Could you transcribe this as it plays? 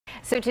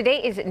So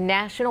today is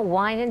National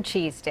Wine and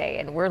Cheese Day,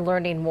 and we're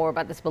learning more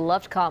about this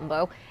beloved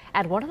combo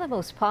at one of the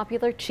most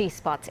popular cheese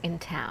spots in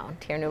town.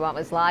 Tierra Neubaum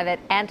is live at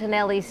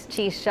Antonelli's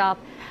cheese shop.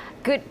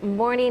 Good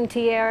morning,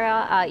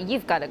 Tierra.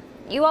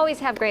 You always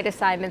have great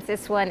assignments.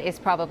 This one is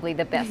probably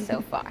the best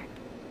so far.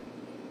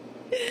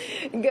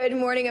 Good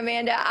morning,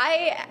 Amanda.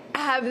 I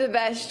have the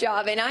best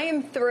job, and I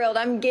am thrilled.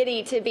 I'm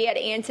giddy to be at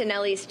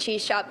Antonelli's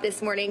cheese shop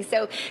this morning.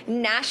 So,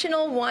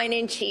 National Wine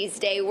and Cheese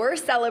Day. We're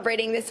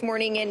celebrating this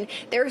morning, and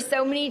there are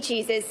so many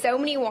cheeses, so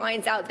many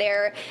wines out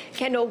there.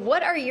 Kendall,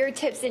 what are your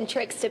tips and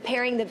tricks to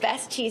pairing the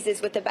best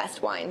cheeses with the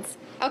best wines?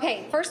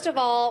 Okay, first of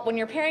all, when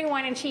you're pairing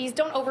wine and cheese,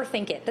 don't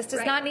overthink it. This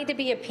does not need to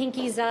be a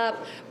pinkies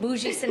up,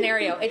 bougie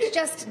scenario. It's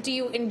just, do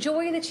you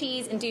enjoy the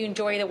cheese and do you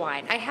enjoy the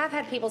wine? I have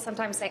had people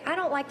sometimes say, I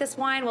don't like this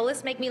wine. Will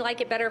this make me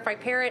like it better if I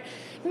pair it?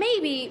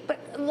 Maybe,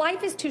 but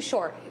life is too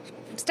short.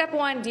 Step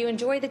one, do you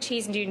enjoy the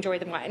cheese and do you enjoy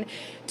the wine?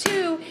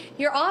 Two,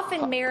 you're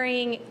often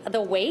marrying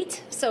the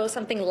weight, so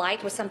something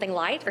light with something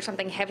light or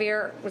something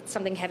heavier with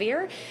something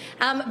heavier.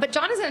 But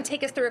John is going to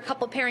take us through a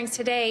couple pairings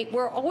today.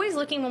 We're always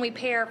looking when we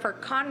pair for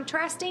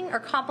contrasting or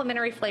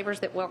complementary flavors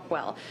that work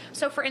well.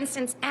 So for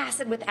instance,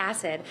 acid with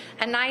acid,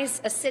 a nice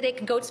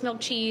acidic goat's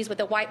milk cheese with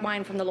a white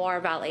wine from the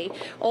Loire Valley.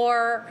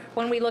 Or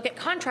when we look at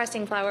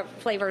contrasting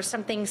flavors,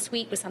 something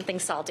sweet with something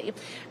salty.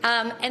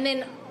 And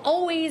then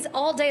always,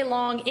 all day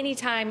long,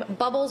 anytime,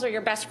 bubbles are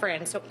your best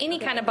friend. So any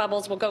kind of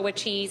bubbles will go with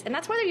cheese, and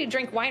that's whether you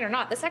drink wine or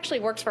not. This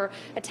actually works for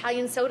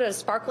Italian sodas,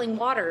 sparkling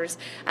waters,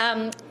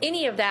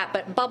 any of that,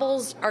 but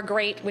bubbles are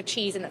great with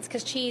cheese, and that's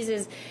because cheese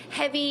is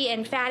heavy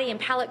and fatty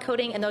and palate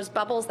coating, and those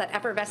bubbles, that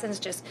effervescence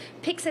just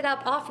picks it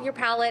up off your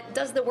palate,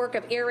 does the work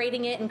of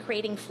aerating it and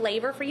creating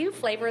flavor for you.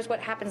 Flavor is what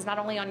happens not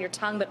only on your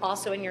tongue, but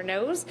also in your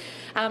nose.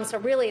 So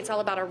really, it's all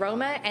about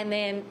aroma and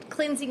then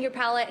cleansing your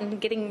palate and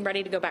getting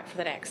ready to go back for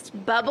the next.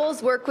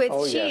 Bubbles work with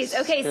cheese.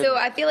 Yes. Okay, so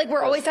I feel like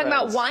we're always talking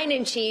about wine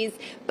and cheese,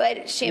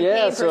 but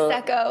champagne,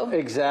 Prosecco.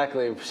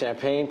 Exactly.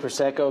 Champagne,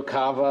 Prosecco,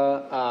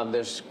 Cava.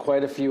 There's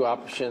quite a few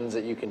options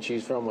that you can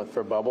choose from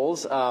for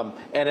bubbles.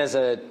 And as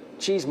a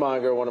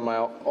cheesemonger, one of my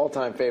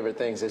all-time favorite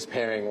things is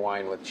pairing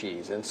wine with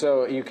cheese. And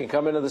so you can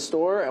come into the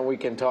store and we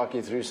can talk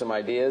you through some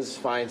ideas,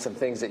 find some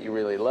things that you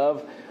really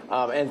love.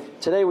 And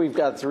today we've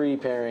got 3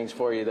 pairings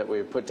for you that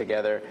we've put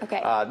together.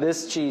 Okay.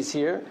 This cheese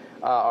here,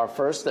 our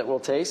first that we'll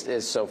taste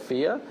is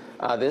Sophia.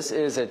 This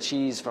is a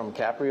cheese from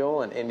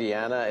Capriole in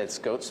Indiana. It's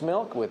goat's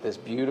milk with this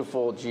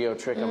beautiful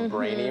Geotrichum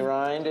brainy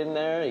rind in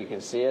there. You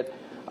can see it.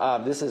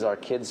 This is our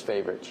kids'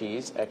 favorite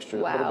cheese, a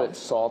little bit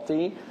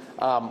salty,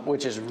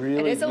 which is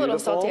really beautiful. It is a little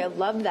salty. I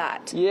love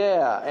that.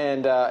 Yeah,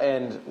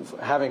 and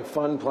having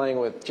fun playing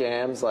with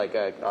jams like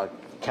a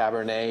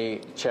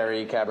Cabernet,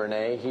 cherry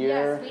Cabernet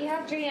here. Yes, we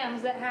have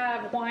jams that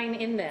have wine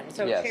in them.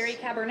 So cherry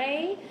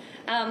Cabernet,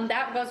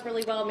 that goes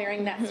really well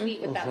marrying that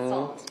sweet with that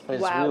salt.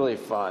 It's really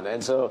fun.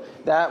 And so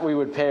that we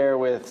would pair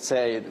with,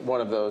 say,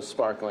 one of those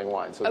sparkling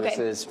wines. So this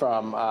is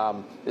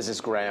from, this is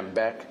Graham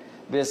Beck.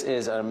 This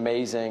is an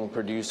amazing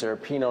producer,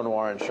 Pinot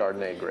Noir and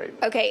Chardonnay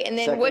grape. Okay, and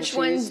then which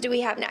ones do we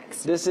have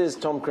next? This is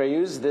Tom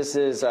Creuse. This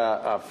is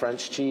a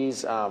French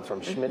cheese from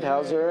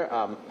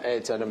Schmidhauser.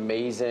 It's an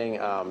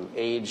amazing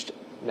aged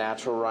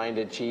natural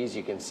rinded cheese.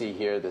 You can see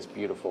here this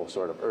beautiful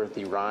sort of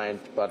earthy rind,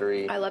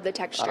 buttery. I love the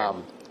texture.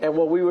 And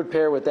what we would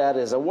pair with that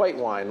is a white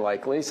wine,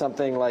 likely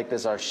something like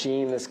this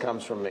Archine. This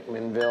comes from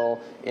McMinnville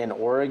in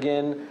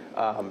Oregon.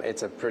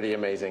 It's a pretty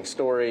amazing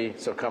story,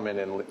 so come in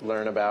and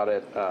learn about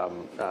it.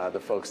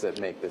 The folks that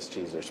make this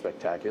cheese are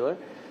spectacular.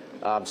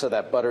 So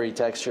that buttery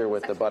texture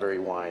with the buttery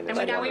wine.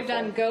 And now we've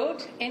done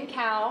goat and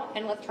cow,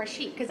 and let's try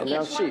sheep, because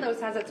each one of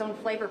those has its own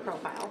flavor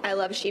profile. I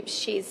love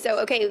sheep's cheese. So,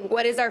 okay,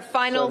 what is our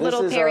final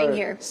little pairing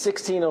here?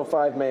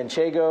 1605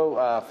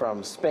 Manchego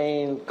from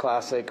Spain,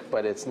 classic,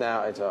 but it's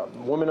a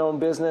woman-owned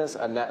business,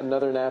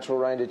 another natural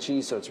rinded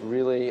cheese, so it's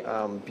really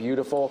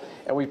beautiful.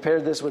 And we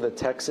paired this with a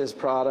Texas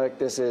product.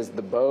 This is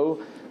the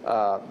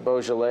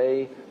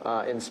Beaujolais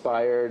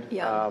inspired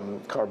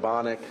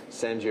carbonic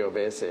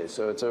Sangiovese.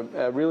 So it's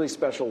a really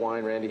special wine.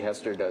 Randy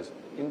Hester does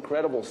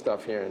incredible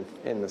stuff here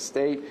in the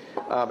state,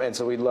 and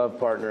so we love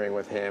partnering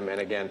with him.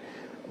 And again,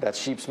 that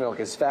sheep's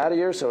milk is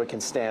fattier, so it can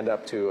stand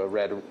up to a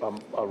red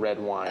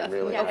wine.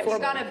 Really, if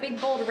you've got a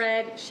big bold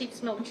red,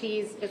 sheep's milk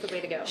cheese is the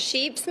way to go.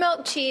 Sheep's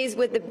milk cheese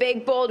with the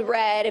big bold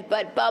red,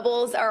 but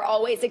bubbles are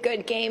always a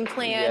good game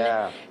plan.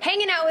 Yeah.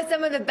 Hanging out with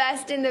some of the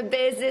best in the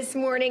biz this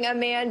morning,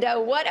 Amanda.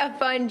 What a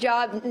fun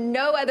job!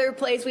 No other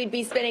place we'd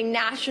be spending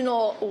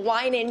National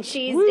Wine and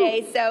Cheese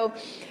Day. So.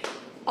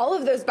 All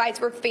of those bites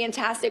were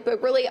fantastic, but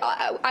really,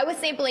 I was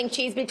sampling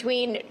cheese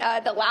between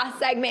the last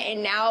segment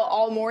and now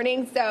all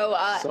morning, so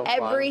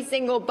every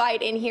single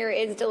bite in here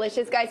is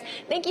delicious. Guys,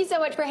 thank you so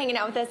much for hanging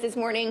out with us this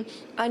morning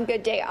on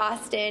Good Day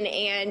Austin,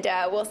 and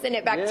we'll send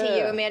it back to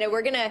you, Amanda.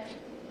 We're going to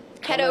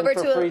head over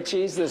to free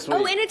cheese this week.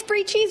 Oh, and it's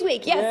free cheese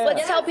week. Yes,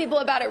 let's tell people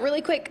about it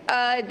really quick.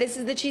 This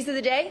is the cheese of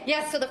the day?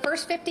 Yes, so the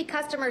first 50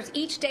 customers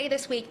each day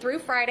this week through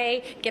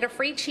Friday get a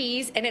free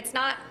cheese, and it's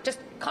not just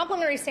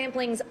complimentary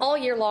samplings all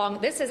year long.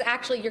 This is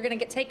actually, you're going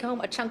to take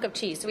home a chunk of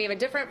cheese. So we have a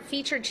different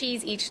featured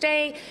cheese each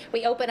day.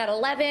 We open at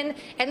 11,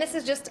 and this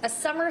is just a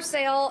summer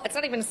sale. It's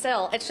not even a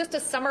sale. It's just a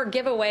summer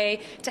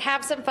giveaway to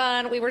have some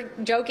fun. We were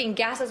joking,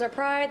 prices are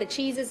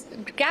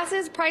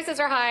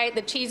high,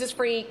 the cheese is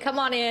free. Come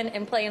on in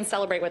and play and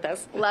celebrate with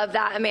us. Love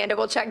that, Amanda.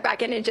 We'll check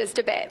back in just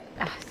a bit.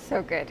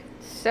 So good.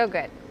 So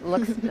good.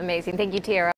 Looks amazing. Thank you, Tierra.